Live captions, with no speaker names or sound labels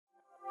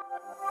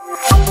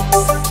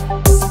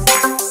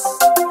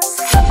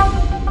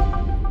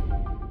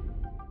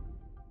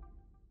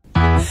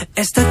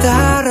It's the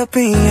thought of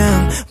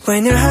PM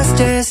when your heart's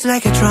just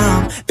like a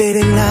drum,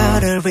 beating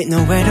louder with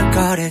nowhere to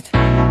guard it.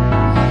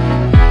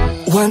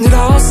 When it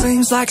all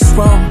seems like it's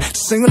wrong,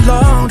 just sing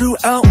along to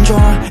Elton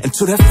John, and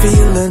to that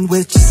feeling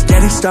we're just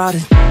getting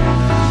started.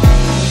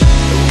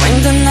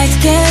 When the nights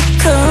get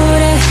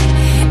colder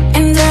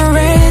and the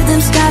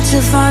rhythm's got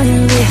you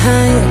falling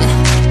behind,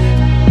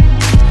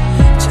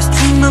 just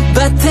dream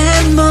about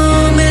that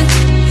moment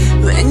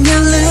when you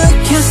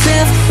look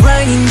yourself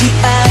right in the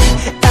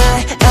eye.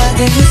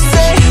 Then you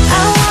say,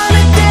 I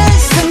wanna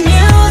dance, the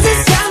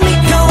music's got me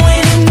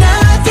going, and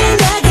nothing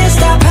that can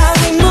stop how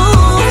we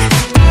move.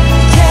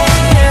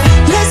 Yeah,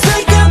 let's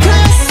make a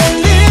place and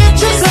live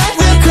just like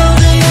we're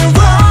golden and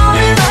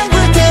rolling like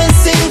we're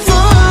dancing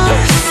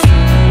fools.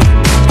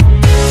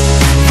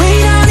 We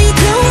don't need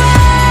to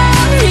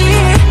worry,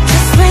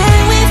 just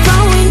when we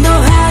fall we know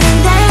how to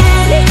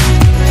land.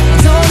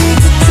 Don't need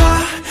to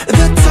talk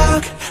the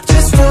talk,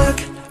 just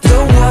walk the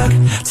walk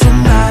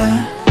tonight.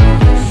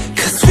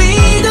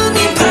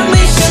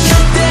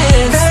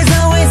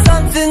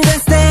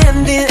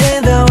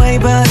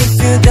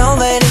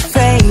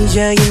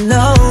 You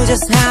know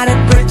just how to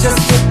put just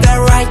with the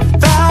right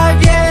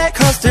vibe, yeah.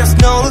 Cause there's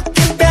no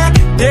looking back,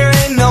 there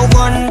ain't no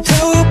one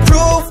to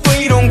prove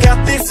we don't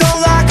got this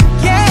on lock,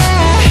 yeah.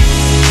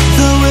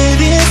 The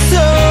wait is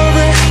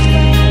over,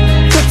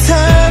 the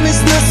time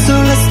is not, so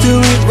let's do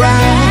it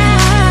right.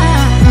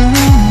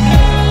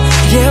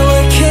 Yeah,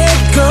 we'll keep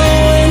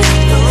going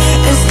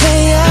and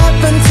stay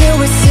up until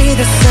we see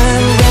the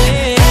sun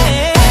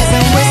rise.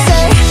 And we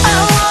say, I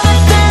wanna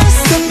dance,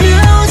 the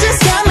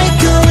music's got me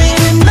going,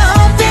 and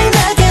nothing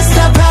that can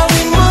stop how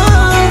we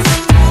move.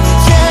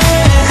 Yeah,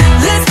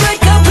 let's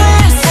break our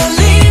plans and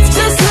leave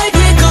just like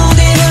we're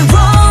golden and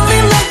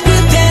rolling like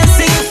we're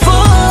dancing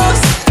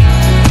fools.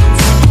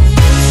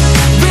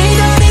 We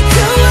don't need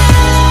to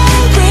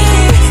worry,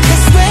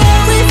 cause where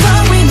we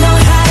from we know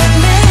how to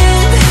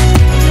live.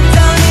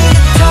 Don't need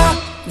to talk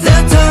the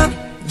talk,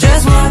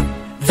 just walk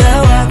the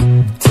walk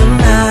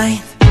tonight.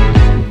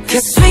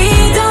 Cause we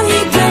don't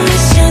need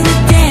permission to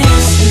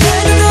dance.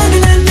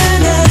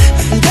 Na-na-na-na-na-na,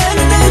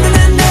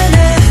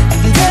 na-na-na-na-na-na,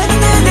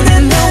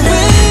 na-na-na-na-na-na.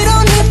 We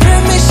don't need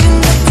permission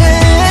to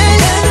dance.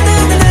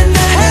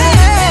 Na-na-na-na-na-na,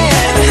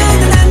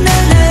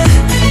 na-na-na-na-na,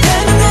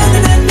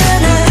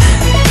 na-na-na-na-na.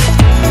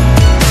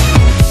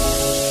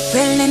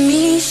 Well, let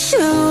me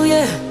show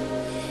you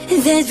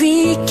that we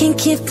can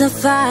keep the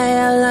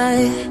fire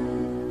alive.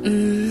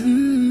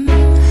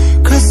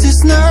 Cause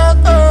it's not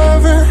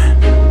over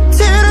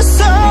till the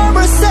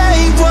summer, say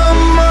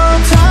one more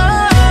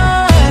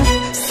time.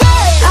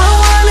 Say, I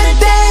wanna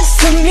dance,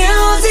 the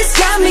music's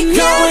got me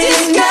going,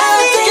 and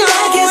nothing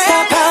that can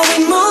stop how we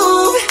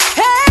move.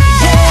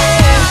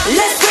 Yeah,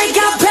 let's break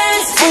our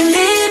plans and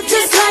live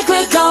just like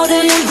we're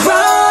golden and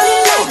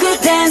rolling like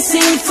we're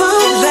dancing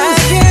fools.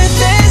 Like we're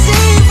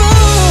dancing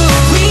fools.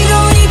 We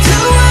don't need to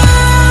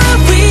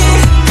worry,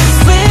 cause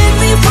when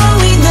we fall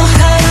we know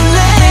how to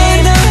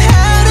land.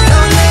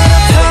 Don't let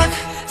us talk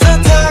the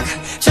talk,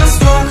 just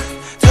walk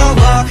the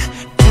walk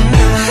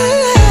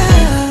tonight.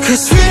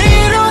 Cause we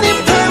don't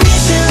need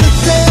permission to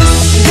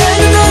dance.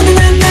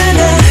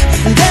 Da-na-na-na-na-na,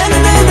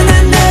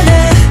 da-na-na-na-na-na,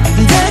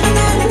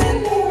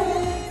 da-na-na-na-na.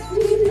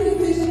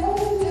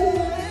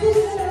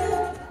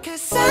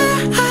 Cause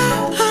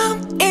I'm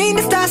in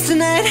the stars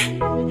tonight,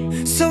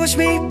 so watch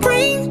me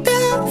bring the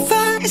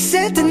fire,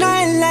 set the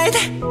night light.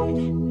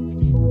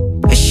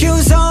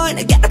 Shoes on,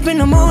 get up in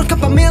the morning,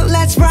 cup of milk,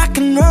 let's rock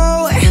and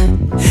roll.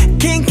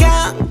 Kink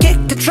out, kick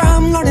the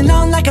drum, rolling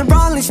on like a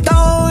rolling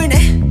stone.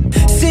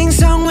 Sing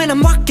song when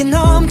I'm walking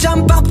home,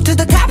 jump up to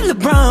the top of the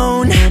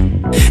brown.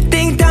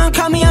 Ding dong,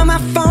 call me on my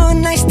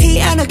phone, nice tea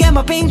and I'll get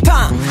my ping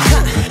pong.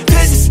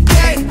 This is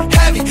getting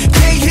heavy,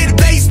 can't hear the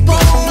bass,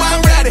 boom,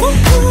 I'm ready.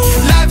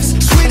 Life is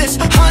sweet as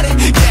honey,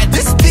 yeah,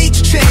 this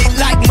beach chain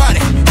like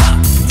money.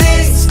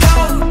 This go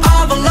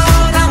all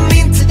alone, I'm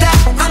into that,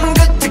 I'm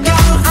good to go,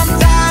 I'm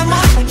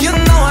diamond, you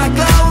know I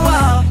glow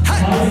up.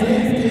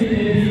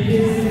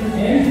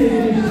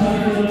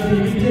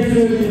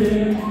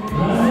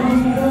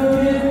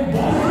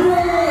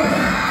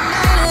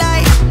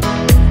 Like,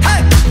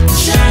 hey,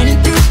 shining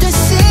through the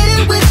city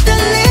with a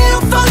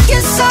little funky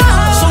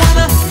soul. So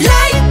I'ma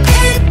light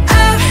it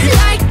up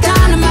like the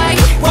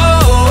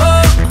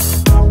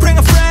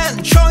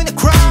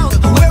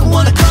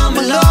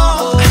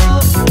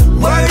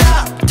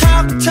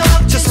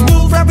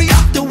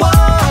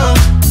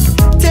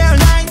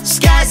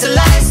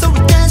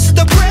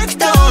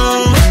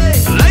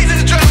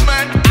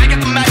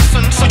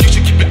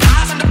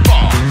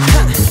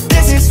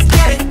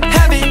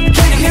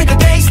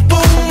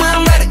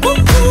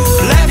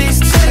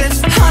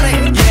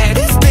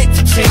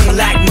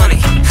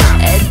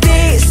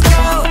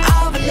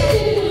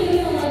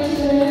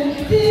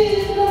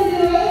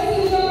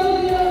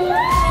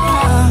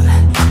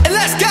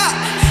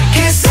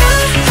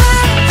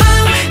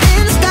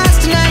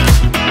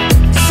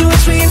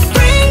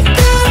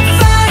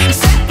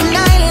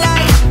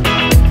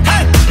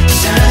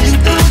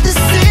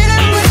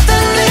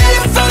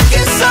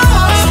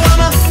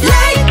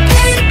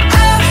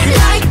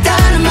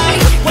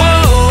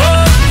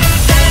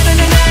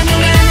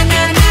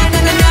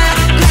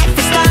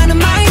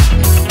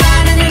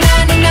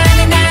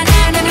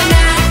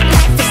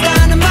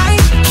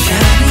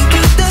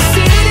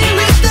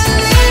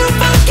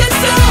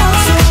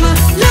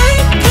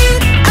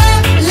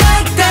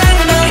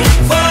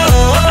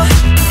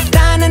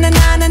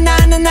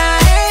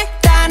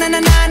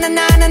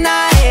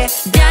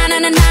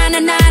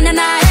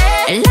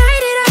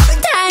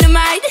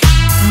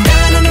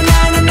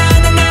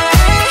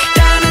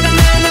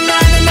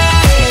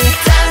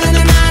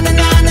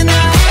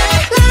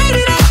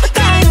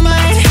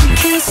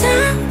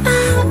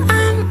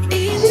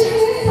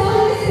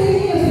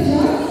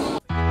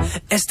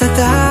It's the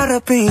thought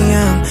of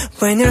PM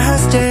when your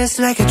heart's just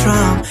like a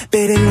drum,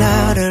 beating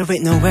louder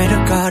with nowhere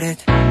to guard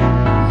it.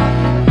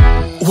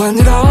 When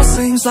it all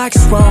seems like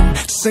it's wrong,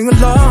 just sing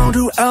along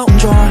to Elton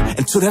John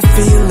and to that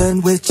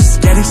feeling we're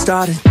just getting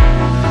started.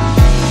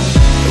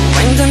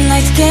 When the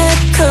nights get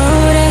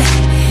colder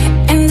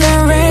and the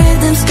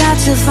rhythm's got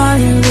you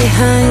falling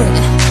behind,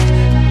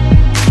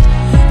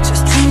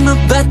 just dream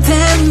about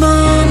that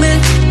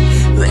moment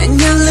when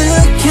you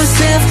look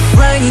yourself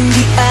right in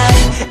the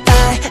eye.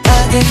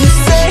 Then you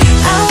say,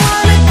 I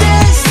wanna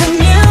dance, the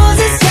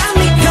music's got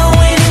me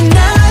going, and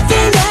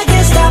nothing that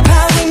can stop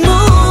how we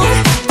move.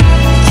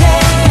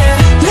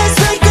 Yeah, let's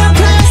make a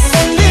place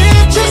and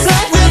live just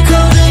like we're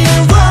golden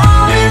and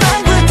rolling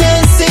like we're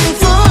dancing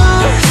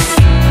fools.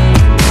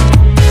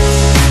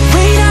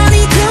 We don't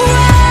need to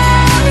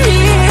worry,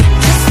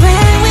 just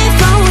when we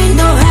fall we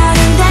know how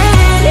to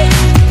land.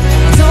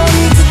 Don't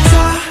need to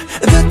talk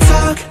the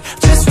talk,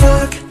 just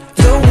walk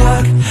the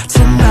walk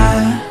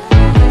tonight.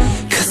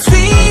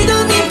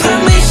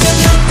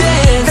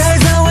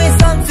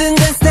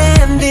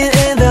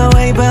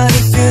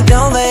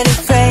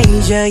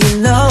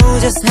 You know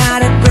just how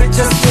to bridge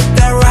us with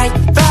the right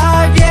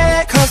vibe,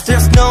 yeah. Cause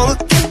there's no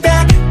looking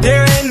back,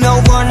 there ain't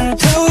no one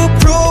to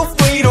prove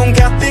we don't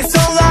got this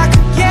on lock,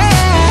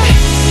 yeah.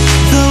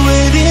 The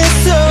wait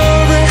is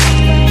over,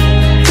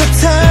 the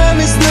time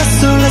is not,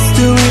 so let's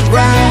do it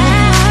right.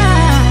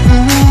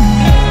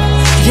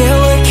 Yeah,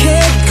 we'll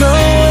keep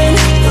going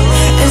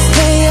and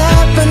stay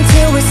up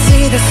until we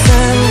see the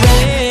sun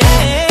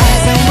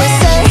rise. And we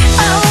say,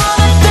 I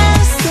wanna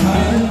dance.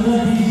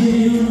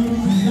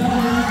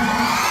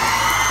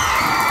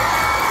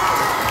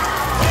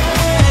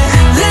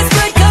 Let's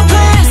break our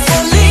plans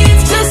and leave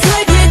just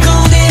like we're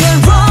golden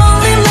and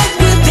rolling like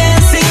we're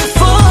dancing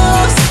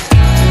fools.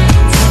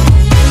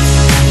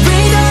 We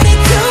don't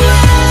need to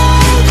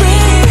worry,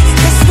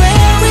 cause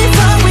where we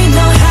fall we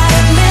know how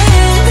to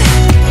mend.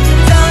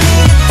 Don't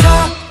need to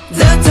talk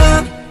the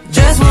talk,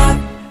 just walk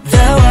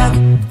the walk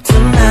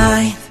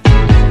tonight.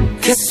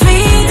 Cause we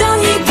don't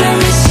need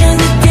permission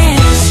to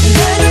dance.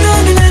 Na na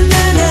na na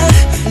na na.